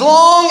yourself, as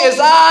long as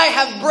I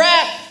have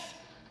breath,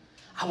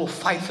 I will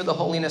fight for the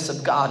holiness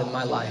of God in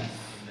my life.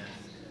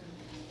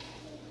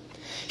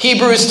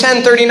 Hebrews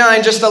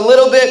 10:39, just a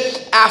little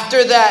bit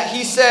after that,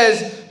 he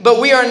says, but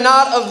we are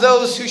not of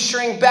those who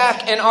shrink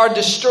back and are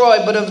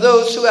destroyed, but of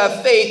those who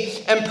have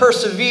faith and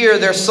persevere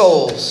their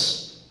souls.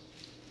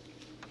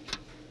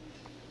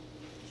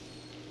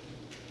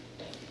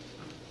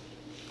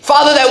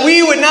 Father, that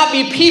we would not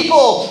be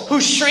people who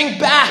shrink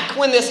back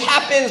when this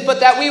happens, but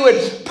that we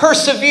would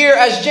persevere,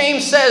 as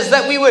James says,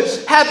 that we would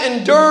have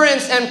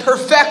endurance and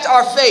perfect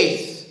our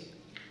faith.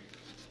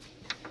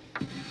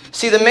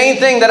 See, the main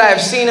thing that I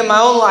have seen in my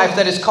own life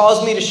that has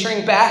caused me to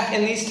shrink back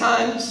in these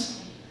times,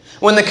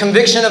 when the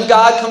conviction of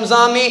God comes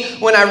on me,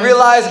 when I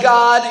realize,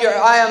 God,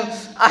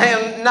 I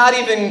am not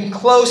even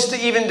close to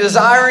even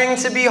desiring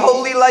to be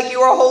holy like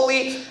you are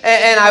holy,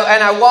 and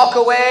I walk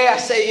away, I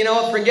say, you know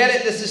what, forget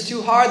it, this is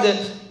too hard.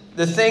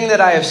 The thing that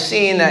I have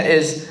seen that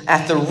is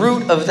at the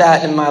root of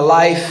that in my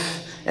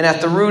life, and at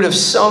the root of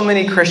so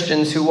many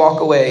Christians who walk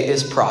away,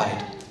 is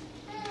pride.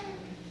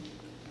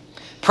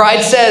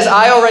 Pride says,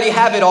 I already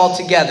have it all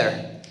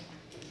together.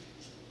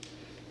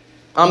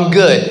 I'm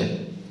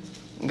good.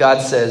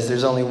 God says,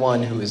 there's only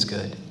one who is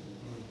good.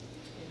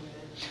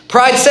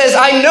 Pride says,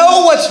 I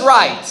know what's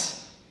right.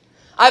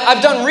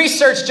 I've done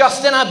research,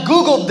 Justin. I've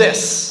Googled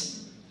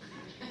this.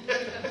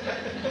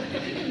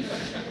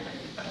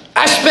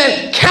 I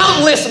spent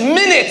countless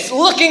minutes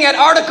looking at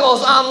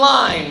articles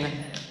online.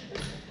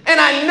 And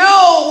I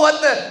know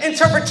what the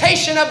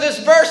interpretation of this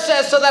verse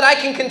says so that I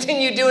can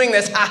continue doing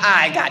this. Ha ha,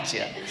 I got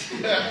you.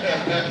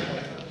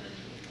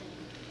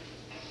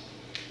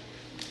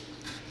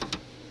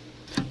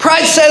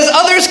 Pride says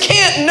others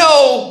can't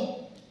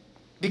know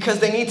because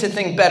they need to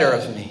think better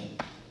of me.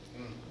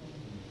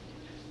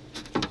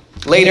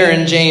 Later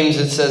in James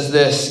it says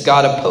this,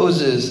 God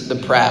opposes the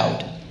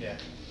proud.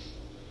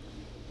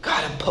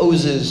 God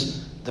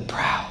opposes the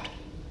proud.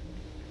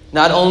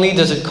 Not only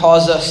does it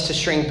cause us to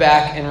shrink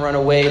back and run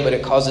away, but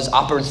it causes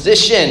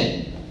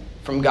opposition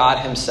from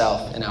God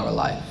himself in our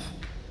life.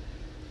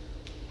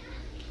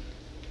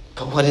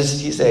 But what does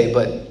he say?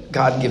 But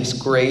God gives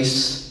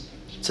grace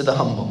to the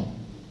humble.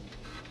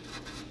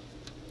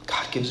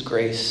 God gives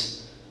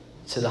grace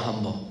to the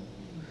humble.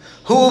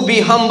 Who will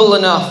be humble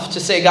enough to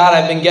say, God,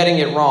 I've been getting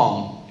it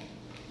wrong.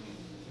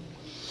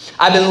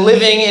 I've been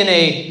living in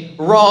a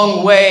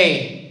wrong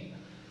way.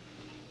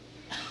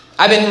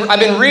 I've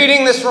been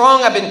reading this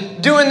wrong. I've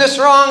been doing this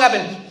wrong. I've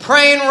been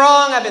praying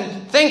wrong. I've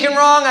been thinking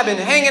wrong. I've been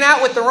hanging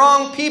out with the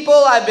wrong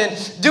people. I've been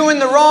doing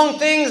the wrong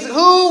things.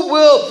 Who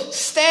will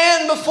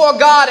stand before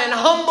God and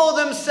humble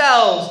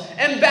themselves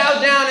and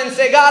bow down and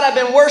say, God, I've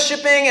been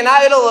worshiping an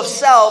idol of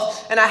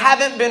self, and I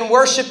haven't been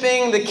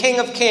worshiping the King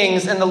of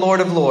Kings and the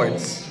Lord of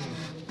Lords.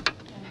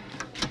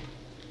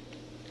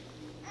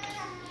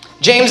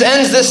 James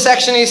ends this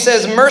section. He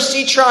says,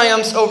 mercy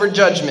triumphs over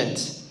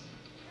judgment.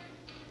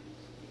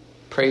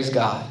 Praise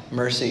God.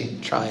 Mercy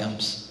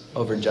triumphs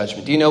over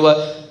judgment. Do you know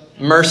what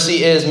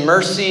mercy is?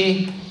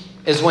 Mercy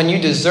is when you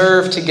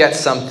deserve to get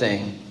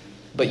something,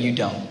 but you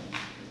don't.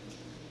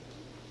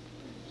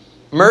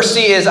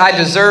 Mercy is, I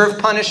deserve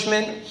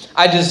punishment.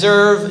 I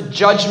deserve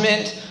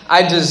judgment.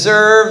 I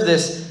deserve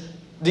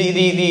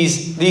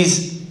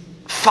these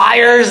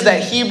fires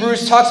that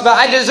Hebrews talks about.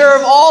 I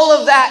deserve all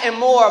of that and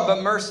more.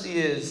 But mercy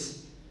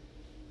is,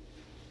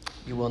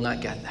 you will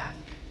not get that.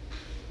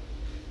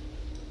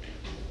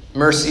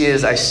 Mercy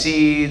is, I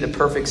see the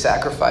perfect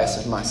sacrifice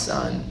of my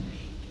son,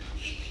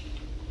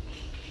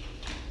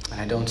 and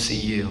I don't see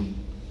you.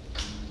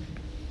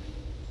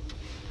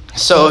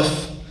 So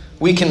if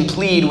we can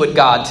plead with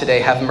God today,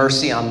 have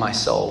mercy on my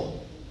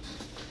soul.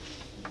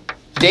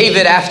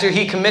 David, after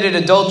he committed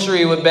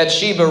adultery with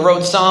Bathsheba,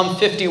 wrote Psalm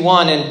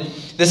 51, and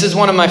this is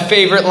one of my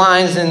favorite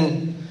lines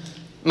in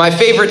my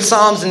favorite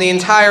Psalms in the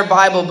entire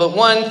Bible. But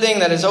one thing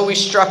that has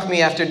always struck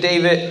me after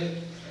David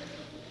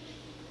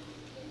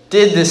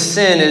did this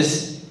sin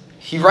is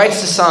he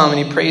writes the psalm and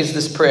he prays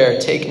this prayer,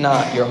 take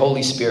not your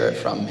Holy Spirit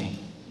from me.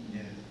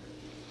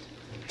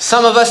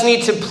 Some of us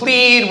need to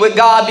plead with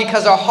God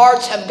because our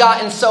hearts have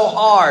gotten so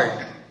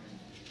hard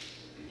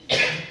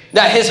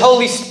that his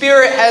Holy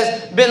Spirit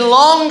has been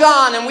long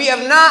gone and we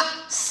have not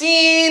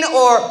seen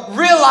or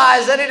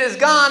realized that it is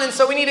gone. And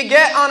so we need to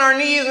get on our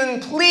knees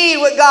and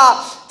plead with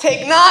God.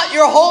 Take not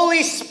your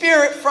Holy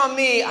Spirit from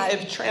me. I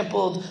have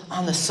trampled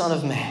on the Son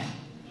of Man.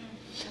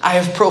 I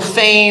have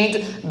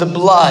profaned the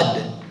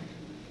blood.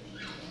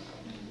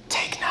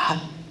 Take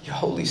not your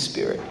Holy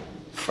Spirit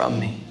from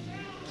me.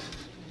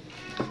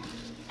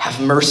 Have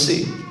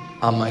mercy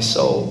on my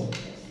soul.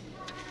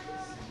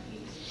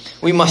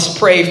 We must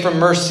pray for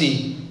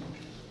mercy.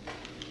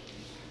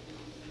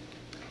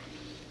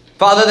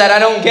 Father, that I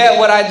don't get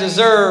what I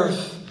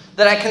deserve,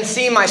 that I can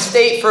see my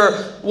state for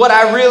what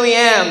I really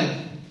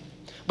am.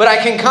 But I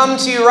can come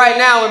to you right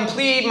now and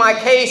plead my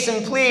case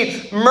and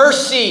plead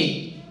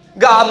mercy.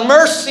 God,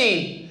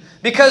 mercy.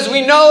 Because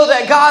we know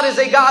that God is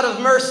a God of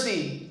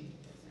mercy.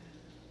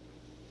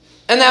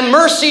 And that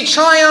mercy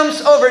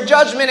triumphs over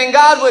judgment. And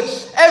God would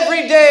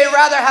every day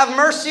rather have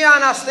mercy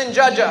on us than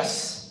judge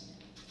us.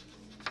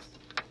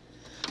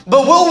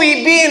 But will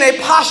we be in a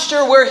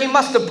posture where he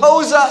must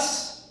oppose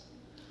us?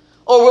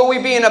 Or will we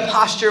be in a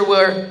posture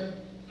where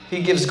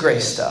he gives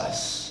grace to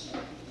us?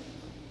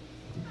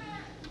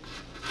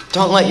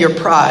 Don't let your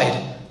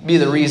pride be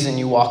the reason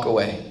you walk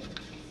away.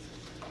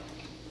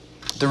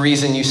 The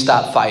reason you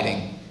stop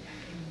fighting.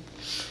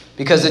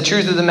 Because the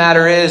truth of the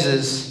matter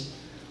is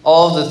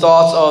all of the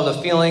thoughts, all of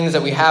the feelings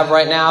that we have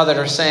right now that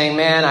are saying,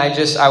 man,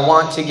 I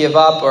want to give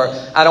up, or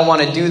I don't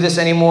want to do this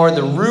anymore.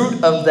 The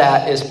root of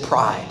that is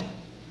pride.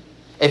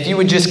 If you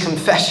would just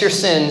confess your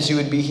sins, you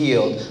would be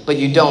healed. But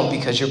you don't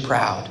because you're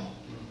proud.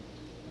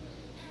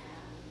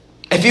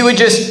 If you would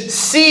just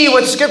see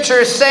what Scripture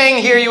is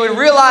saying here, you would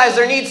realize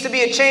there needs to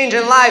be a change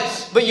in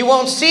life. But you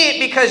won't see it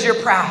because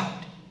you're proud.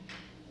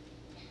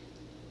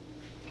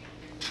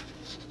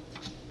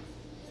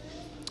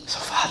 So,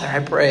 Father, I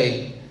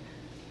pray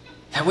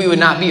that we would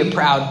not be a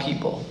proud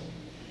people,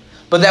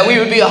 but that we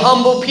would be a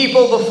humble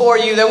people before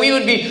you, that we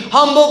would be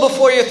humble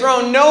before your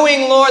throne,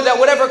 knowing, Lord, that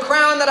whatever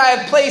crown that I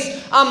have placed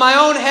on my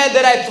own head,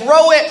 that I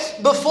throw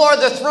it before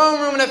the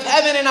throne room of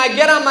heaven, and I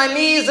get on my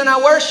knees and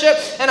I worship,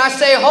 and I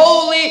say,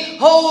 holy,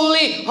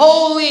 holy,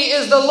 holy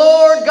is the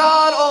Lord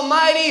God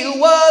Almighty, who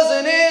was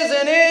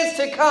and is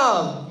to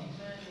come.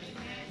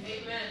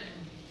 Amen.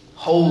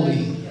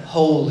 Holy,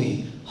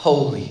 holy,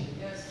 holy.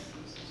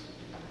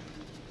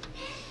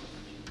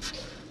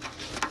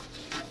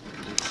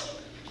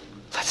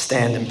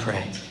 Stand and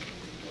pray.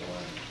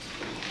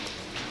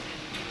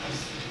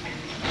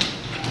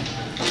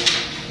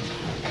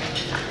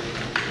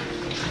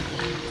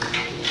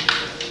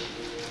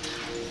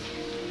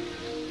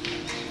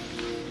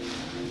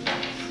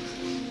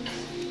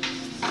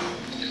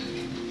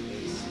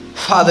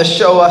 Father,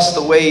 show us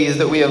the ways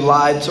that we have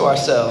lied to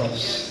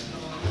ourselves.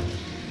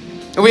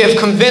 We have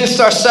convinced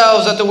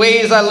ourselves that the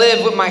ways I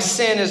live with my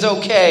sin is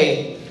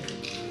okay.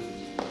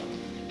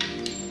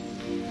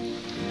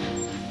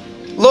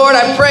 Lord,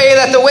 I pray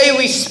that the way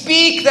we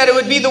speak, that it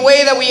would be the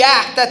way that we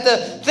act, that the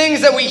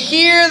things that we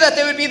hear, that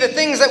they would be the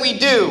things that we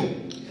do.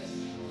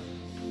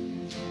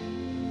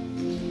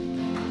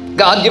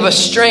 God, give us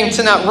strength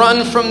to not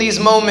run from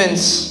these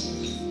moments.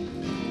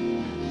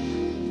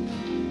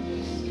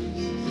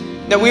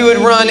 That we would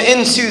run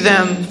into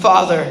them,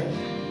 Father,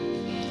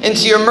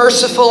 into your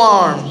merciful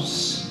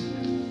arms.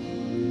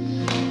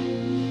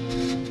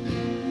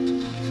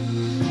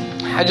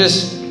 I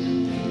just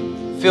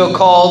feel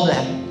called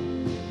that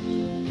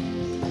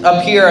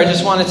up here, I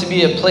just want it to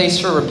be a place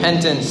for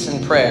repentance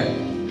and prayer,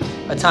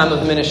 a time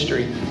of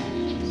ministry.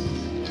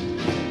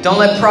 Don't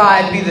let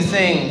pride be the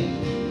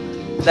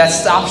thing that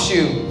stops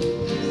you.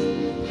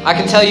 I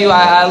can tell you,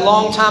 a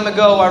long time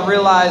ago, I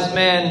realized,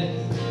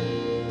 man,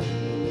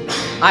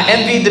 I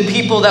envied the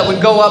people that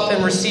would go up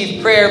and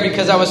receive prayer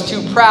because I was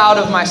too proud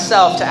of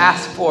myself to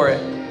ask for it.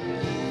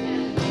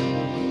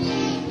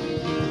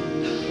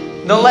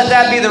 Don't let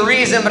that be the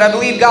reason, but I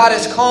believe God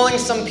is calling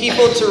some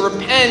people to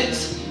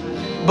repent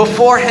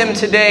before him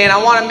today. And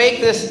I want to make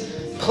this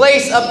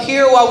place up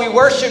here while we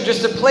worship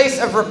just a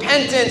place of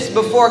repentance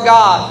before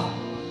God.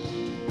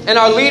 And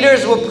our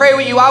leaders will pray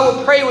with you. I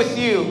will pray with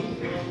you.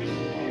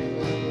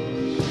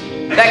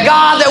 That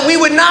God, that we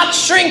would not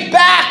shrink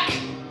back,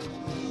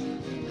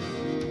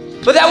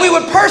 but that we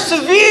would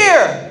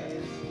persevere.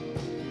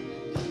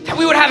 That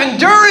we would have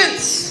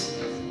endurance.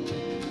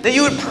 That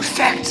you would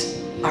perfect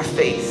our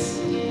faith.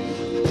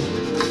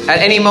 At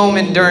any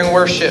moment during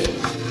worship,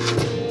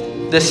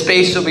 this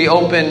space will be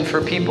open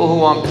for people who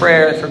want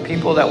prayer, for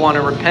people that want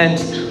to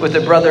repent with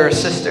a brother or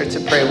sister to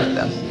pray with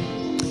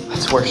them.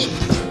 Let's worship.